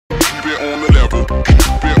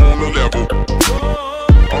level.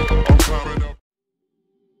 I'm climbing up.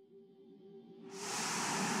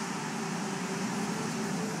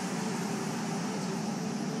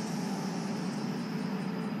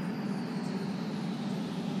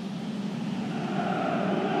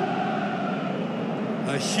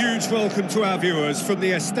 A huge welcome to our viewers from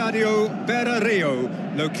the Estadio Beira Rio,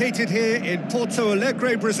 located here in Porto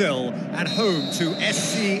Alegre, Brazil, and home to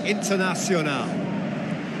SC Internacional.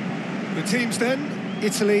 The teams then,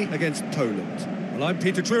 Italy against Poland. Well, I'm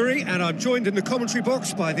Peter Drury, and I'm joined in the commentary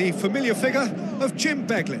box by the familiar figure of Jim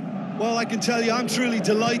Beglin. Well, I can tell you, I'm truly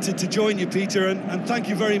delighted to join you, Peter, and thank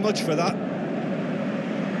you very much for that.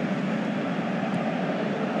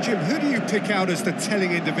 Jim, who do you pick out as the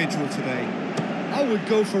telling individual today? I would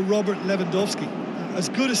go for Robert Lewandowski. As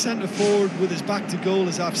good a centre-forward with his back to goal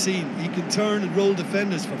as I've seen. He can turn and roll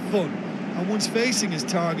defenders for fun. And once facing his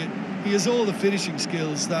target, he has all the finishing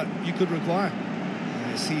skills that you could require.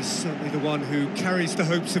 Yes, he's certainly the one who carries the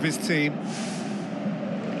hopes of his team.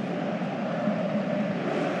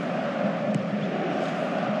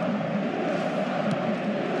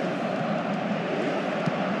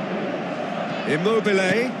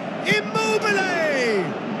 Immobile!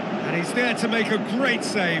 And he's there to make a great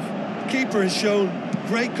save. Keeper has shown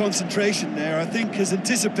great concentration there. I think his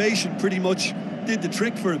anticipation pretty much did the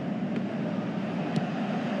trick for him.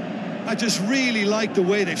 I just really like the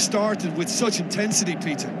way they've started with such intensity,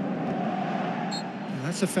 Peter.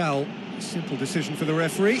 That's a foul. Simple decision for the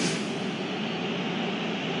referee.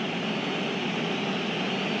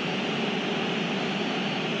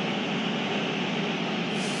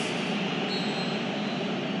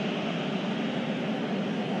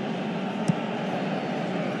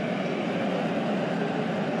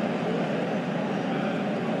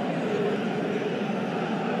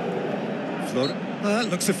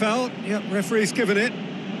 Looks a foul. Yep, referee's given it.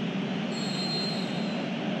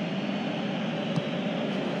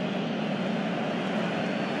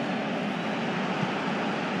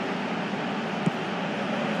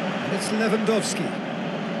 It's Lewandowski.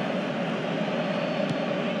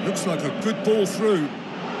 Looks like a good ball through.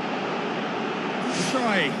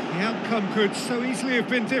 Try. The outcome could so easily have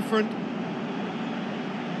been different.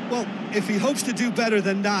 Well, if he hopes to do better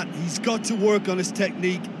than that, he's got to work on his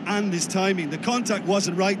technique and his timing. The contact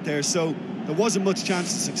wasn't right there, so there wasn't much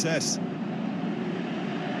chance of success.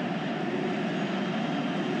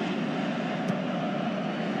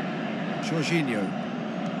 Jorginho.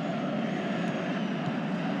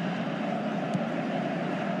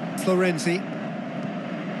 Florenzi.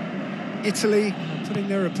 Italy are putting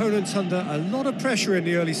their opponents under a lot of pressure in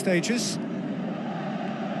the early stages.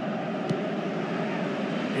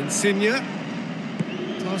 Insigne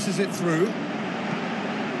passes it through.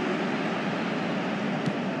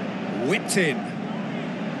 Whipped in.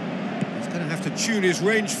 He's going to have to tune his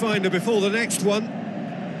rangefinder before the next one.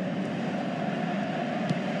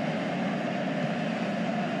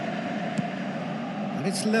 And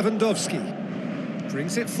it's Lewandowski.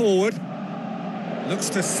 Brings it forward. Looks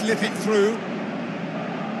to slip it through.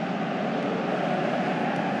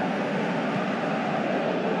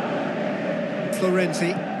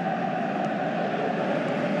 Florenzi.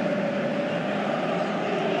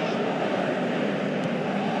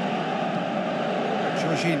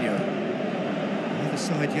 Jorginho. The other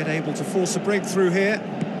side yet able to force a breakthrough here.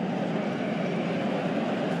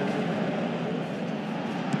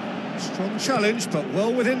 Strong challenge, but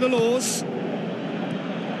well within the laws.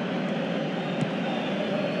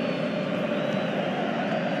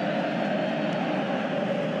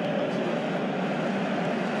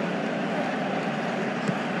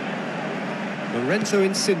 Lorenzo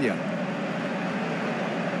Insigne.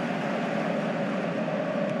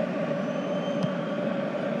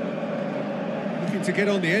 Looking to get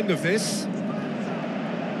on the end of this.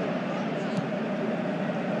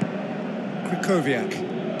 Krychowiak.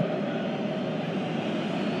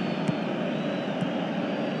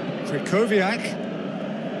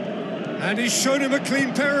 And he's shown him a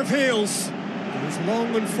clean pair of heels. It was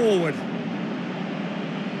long and forward.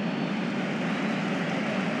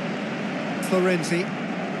 Florenzi.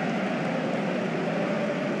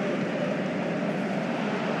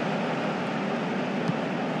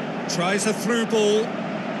 Tries a through ball.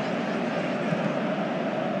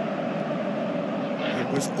 It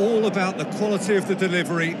was all about the quality of the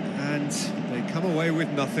delivery, and they come away with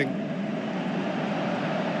nothing.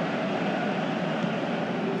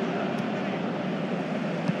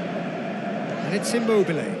 And it's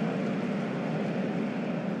Immobile.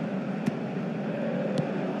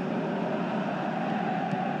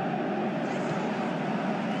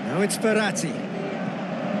 Now it's Berratti.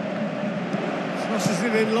 Crosses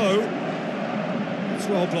it in low. It's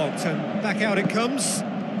well blocked, and back out it comes.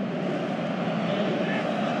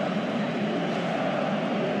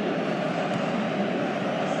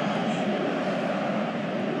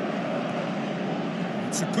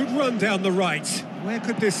 It's a good run down the right. Where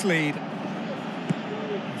could this lead?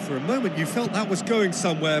 For a moment you felt that was going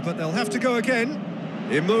somewhere, but they'll have to go again.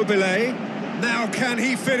 Immobile. Now can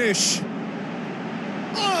he finish?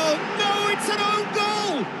 Oh no, it's an own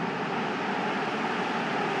goal!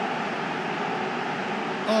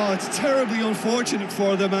 Oh, it's terribly unfortunate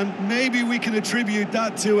for them, and maybe we can attribute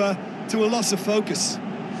that to a loss of focus.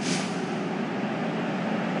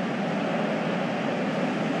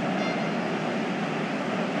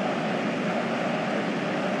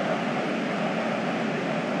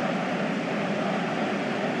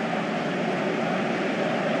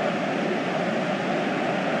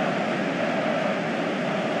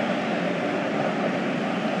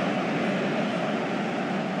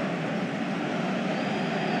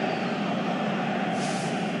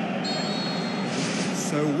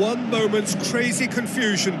 So one moment's crazy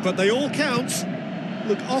confusion, but they all count.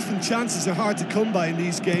 Look, often chances are hard to come by in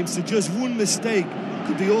these games, so just one mistake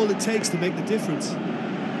could be all it takes to make the difference. And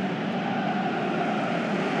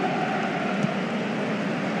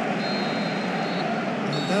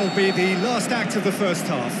that'll be the last act of the first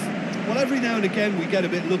half. Well, every now and again we get a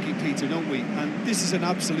bit lucky, Peter, don't we? And this is an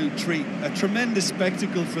absolute treat. A tremendous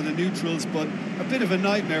spectacle for the neutrals, but a bit of a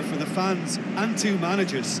nightmare for the fans and two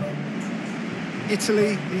managers.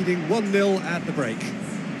 Italy leading 1-0 at the break.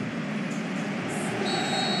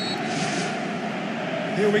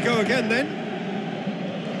 Here we go again then.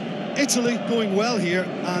 Italy going well here,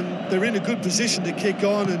 and they're in a good position to kick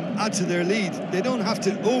on and add to their lead. They don't have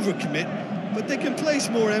to overcommit, but they can place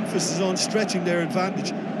more emphasis on stretching their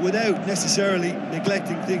advantage without necessarily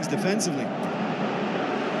neglecting things defensively.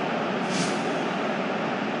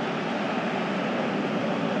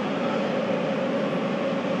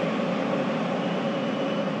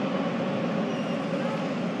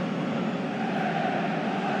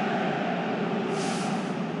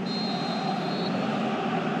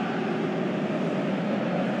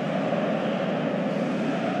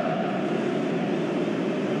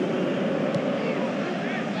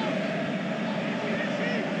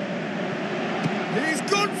 He's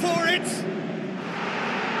gone for it!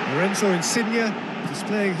 Lorenzo Insigne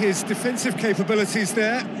displaying his defensive capabilities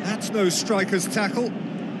there. That's no striker's tackle.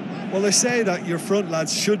 Well, they say that your front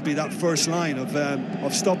lads should be that first line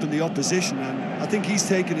of stopping the opposition, and I think he's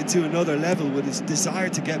taken it to another level with his desire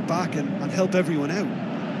to get back and help everyone out.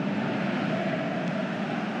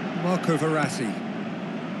 Marco Verratti.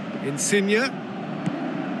 Insigne.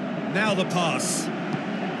 Now the pass.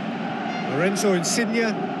 Lorenzo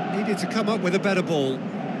Insigne needed to come up with a better ball.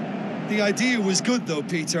 The idea was good though,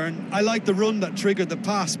 Peter, and I like the run that triggered the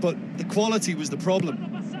pass, but the quality was the problem.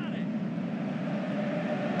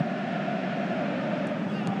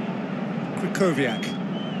 Krychowiak.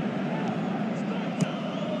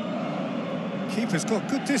 Keeper's got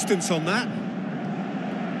good distance on that.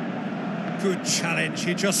 Good challenge,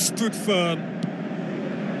 he just stood firm.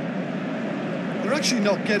 They're actually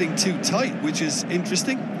not getting too tight, which is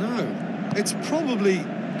interesting. No. It's probably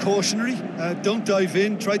cautionary. Don't dive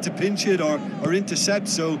in, try to pinch it or intercept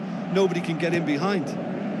so nobody can get in behind.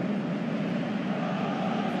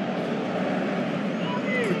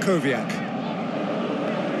 Krychowiak.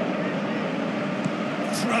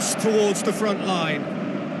 Thrust towards the front line.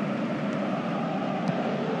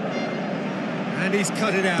 And he's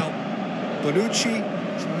cut it out. Bonucci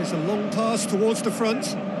tries a long pass towards the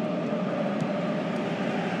front.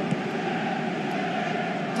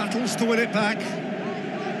 Battles to win it back.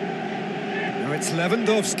 Now it's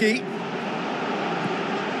Lewandowski. I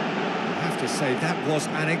have to say that was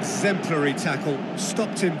an exemplary tackle.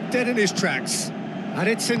 Stopped him dead in his tracks. And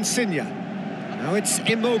it's Insigne. Now it's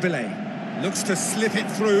Immobile. Looks to slip it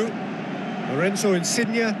through. Lorenzo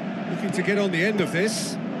Insigne looking to get on the end of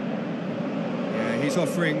this. Yeah, he's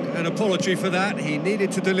offering an apology for that. He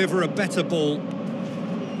needed to deliver a better ball.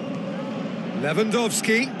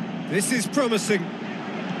 Lewandowski. This is promising.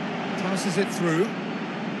 Passes it through.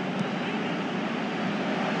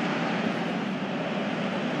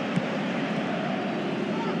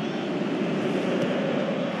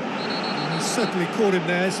 He's certainly caught him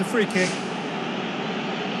there. It's a free kick.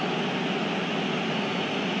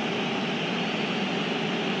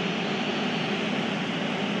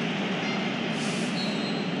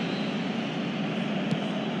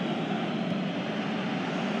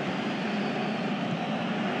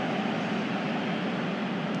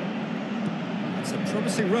 It's a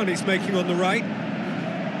promising run he's making on the right.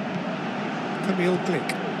 Camille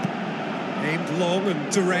Glick. Aimed long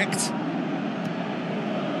and direct.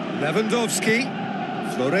 Lewandowski.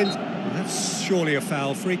 Florent. That's surely a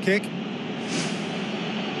foul. Free kick.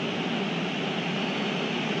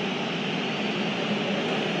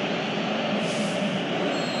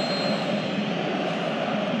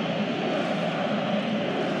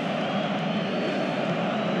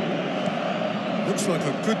 Looks like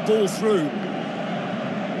a good ball through.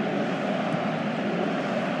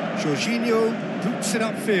 Jorginho boots it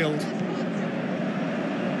upfield.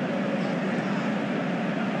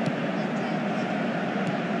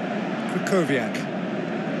 Krychowiak.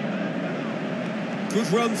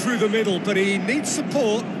 Good run through the middle, but he needs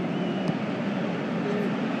support.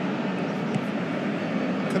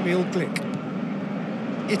 Camille Glick.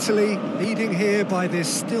 Italy leading here by this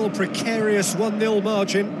still precarious 1-0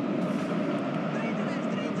 margin.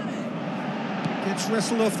 Gets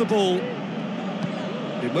wrestled off the ball.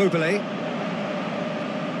 Immobile.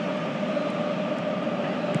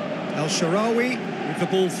 El Shaarawy with the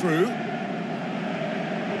ball through.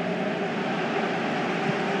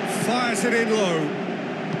 Fires it in low.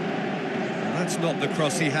 Well, that's not the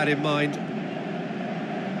cross he had in mind.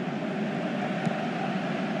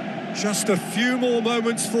 Just a few more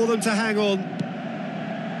moments for them to hang on.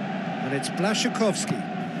 And it's Błaszczykowski.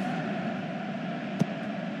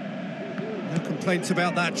 No complaints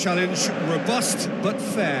about that challenge. Robust but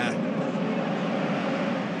fair.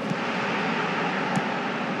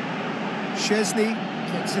 Szczesny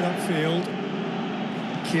gets it upfield.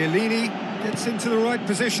 Chiellini gets into the right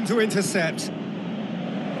position to intercept.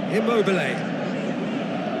 Immobile.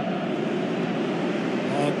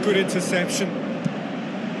 Oh, good interception.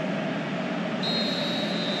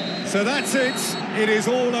 So that's it. It is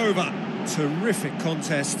all over. Terrific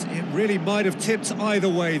contest. It really might have tipped either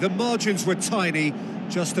way. The margins were tiny,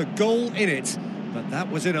 just a goal in it, but that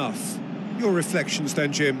was enough. Your reflections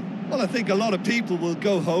then, Jim? Well, I think a lot of people will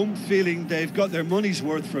go home feeling they've got their money's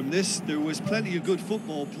worth from this. There was plenty of good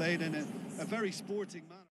football played in a very sporting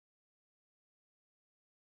match.